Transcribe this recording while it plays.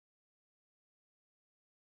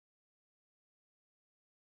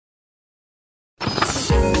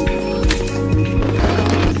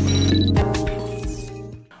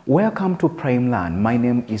Welcome to Primeland. My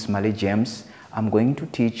name is Male James. I'm going to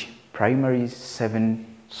teach Primary 7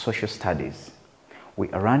 Social Studies. We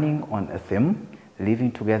are running on a theme,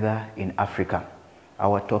 Living Together in Africa.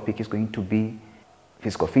 Our topic is going to be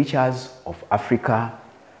physical features of Africa.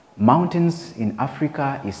 Mountains in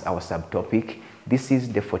Africa is our subtopic. This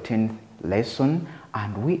is the 14th lesson,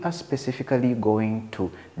 and we are specifically going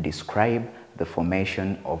to describe the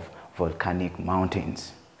formation of volcanic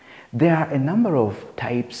mountains. There are a number of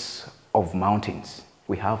types of mountains.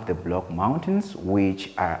 We have the block mountains,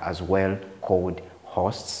 which are as well called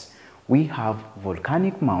hosts. We have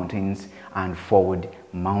volcanic mountains and fold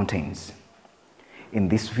mountains. In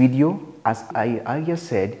this video, as I earlier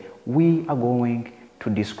said, we are going to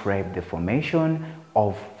describe the formation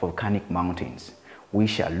of volcanic mountains. We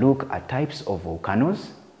shall look at types of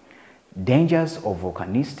volcanoes, dangers of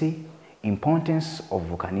volcanicity, importance of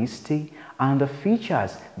volcanicity, and the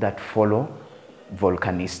features that follow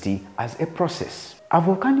volcanicity as a process. A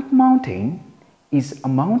volcanic mountain is a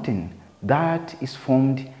mountain that is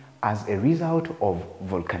formed as a result of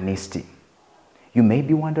volcanicity. You may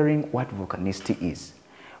be wondering what volcanicity is.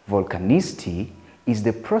 Volcanicity is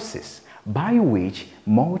the process by which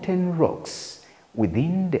molten rocks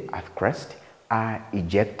within the earth crust are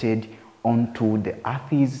ejected onto the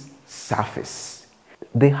Earth's surface.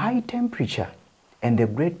 The high temperature and the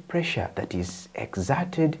great pressure that is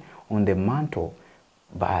exerted on the mantle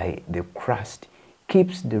by the crust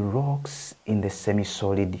keeps the rocks in the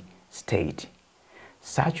semi-solid state.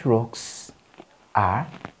 Such rocks are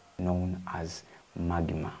known as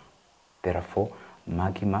magma. Therefore,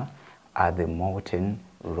 magma are the molten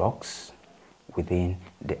rocks within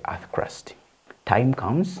the earth crust. Time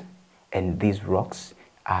comes and these rocks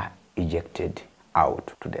are ejected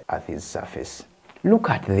out to the Earth's surface.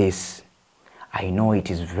 Look at this. I know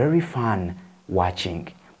it is very fun watching,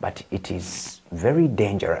 but it is very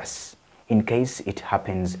dangerous in case it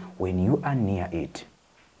happens when you are near it.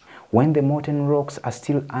 When the molten rocks are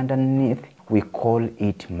still underneath, we call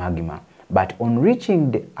it magma. But on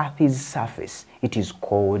reaching the Earth's surface, it is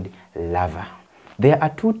called lava. There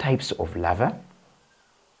are two types of lava: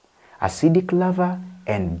 acidic lava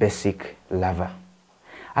and basic lava.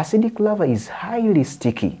 Acidic lava is highly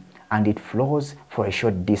sticky and it flows for a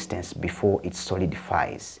short distance before it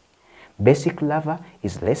solidifies. Basic lava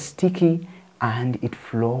is less sticky and it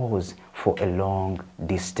flows for a long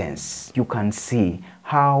distance. You can see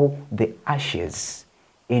how the ashes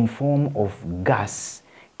in form of gas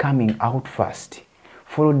coming out first,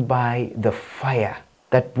 followed by the fire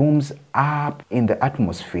that booms up in the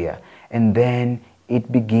atmosphere, and then it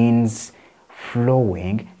begins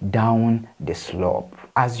flowing down the slope.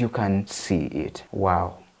 As you can see it,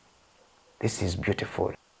 wow, this is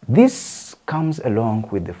beautiful. This comes along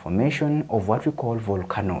with the formation of what we call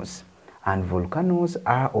volcanoes. And volcanoes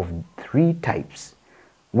are of three types.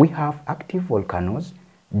 We have active volcanoes,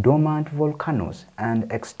 dormant volcanoes,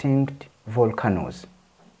 and extinct volcanoes.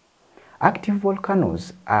 Active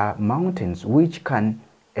volcanoes are mountains which can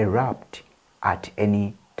erupt at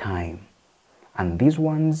any time. And these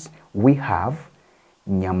ones we have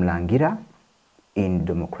Nyamlangira in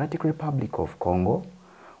Democratic Republic of Congo.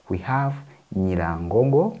 We have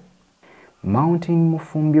Nyiragongo, Mountain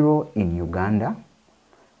Mufumbiro in Uganda,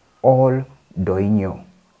 or Doinyo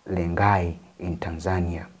Lengai in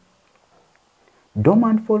Tanzania.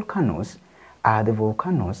 Dormant volcanoes are the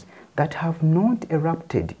volcanoes that have not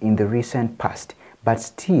erupted in the recent past but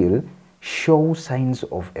still show signs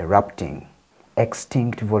of erupting.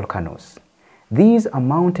 Extinct volcanoes. These are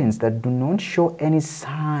mountains that do not show any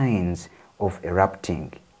signs of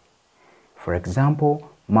erupting. For example,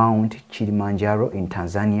 Mount Kilimanjaro in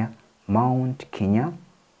Tanzania, Mount Kenya,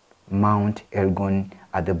 Mount Elgon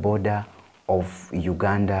at the border of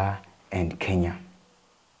Uganda and Kenya.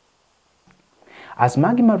 As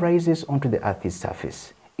magma rises onto the Earth's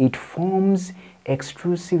surface, it forms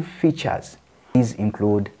extrusive features. These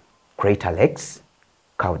include crater lakes,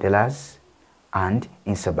 calderas, and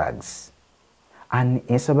icebergs. An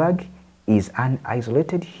iceberg is an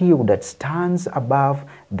isolated hill that stands above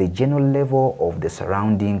the general level of the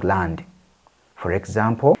surrounding land. For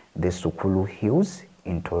example, the Sukulu Hills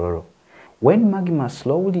in Tororo. When magma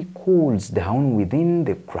slowly cools down within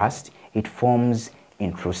the crust, it forms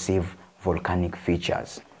intrusive volcanic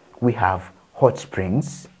features. We have hot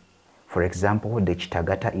springs, for example, the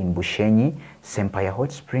Chitagata in Bushenyi, Sempaya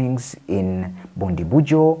Hot Springs in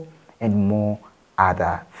Bondibujo, and more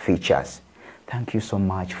other features. Thank you so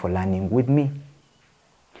much for learning with me.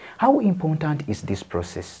 How important is this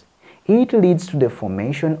process? It leads to the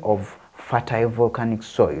formation of fertile volcanic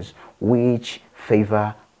soils which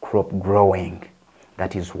favor crop growing.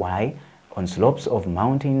 That is why On slopes of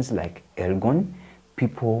mountains like Elgon,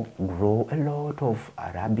 people grow a lot of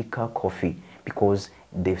Arabica coffee because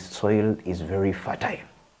the soil is very fertile.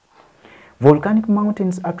 Volcanic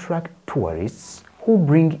mountains attract tourists who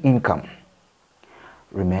bring income.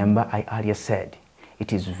 Remember, I earlier said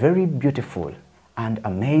it is very beautiful and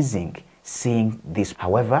amazing seeing this.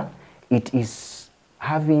 However, it is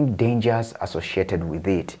having dangers associated with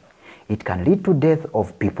it. It can lead to death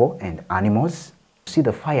of people and animals. See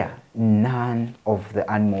the fire, none of the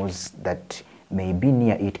animals that may be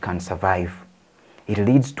near it can survive. It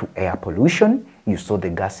leads to air pollution. You saw the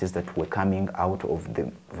gases that were coming out of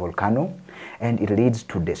the volcano, and it leads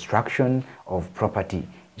to destruction of property.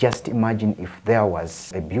 Just imagine if there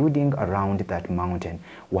was a building around that mountain,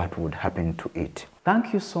 what would happen to it?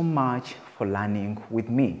 Thank you so much for learning with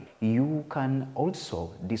me. You can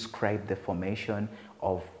also describe the formation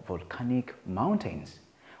of volcanic mountains.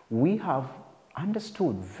 We have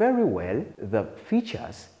understood very well the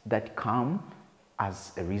features that come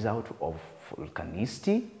as a result of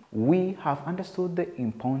volcanicity. We have understood the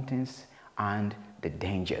importance and the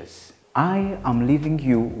dangers. I am leaving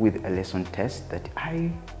you with a lesson test that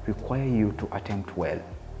I require you to attempt well.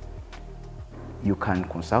 You can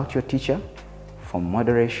consult your teacher for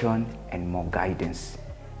moderation and more guidance.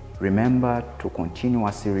 Remember to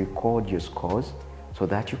continuously record your scores so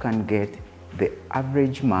that you can get the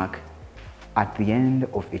average mark at the end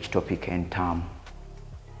of each topic and term.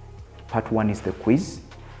 Part 1 is the quiz.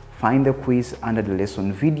 Find the quiz under the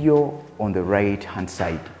lesson video on the right hand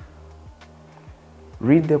side.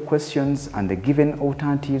 Read the questions and the given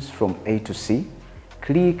alternatives from A to C.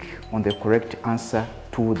 Click on the correct answer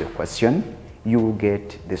to the question. You will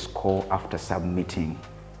get the score after submitting.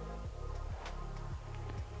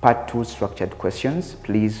 Part 2 structured questions.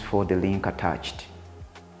 Please follow the link attached.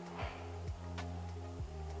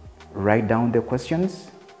 Write down the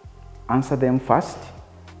questions, answer them fast.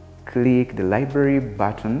 Click the library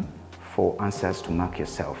button for answers to mark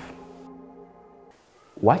yourself.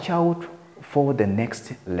 Watch out for the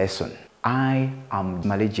next lesson. I am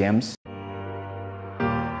Mali James.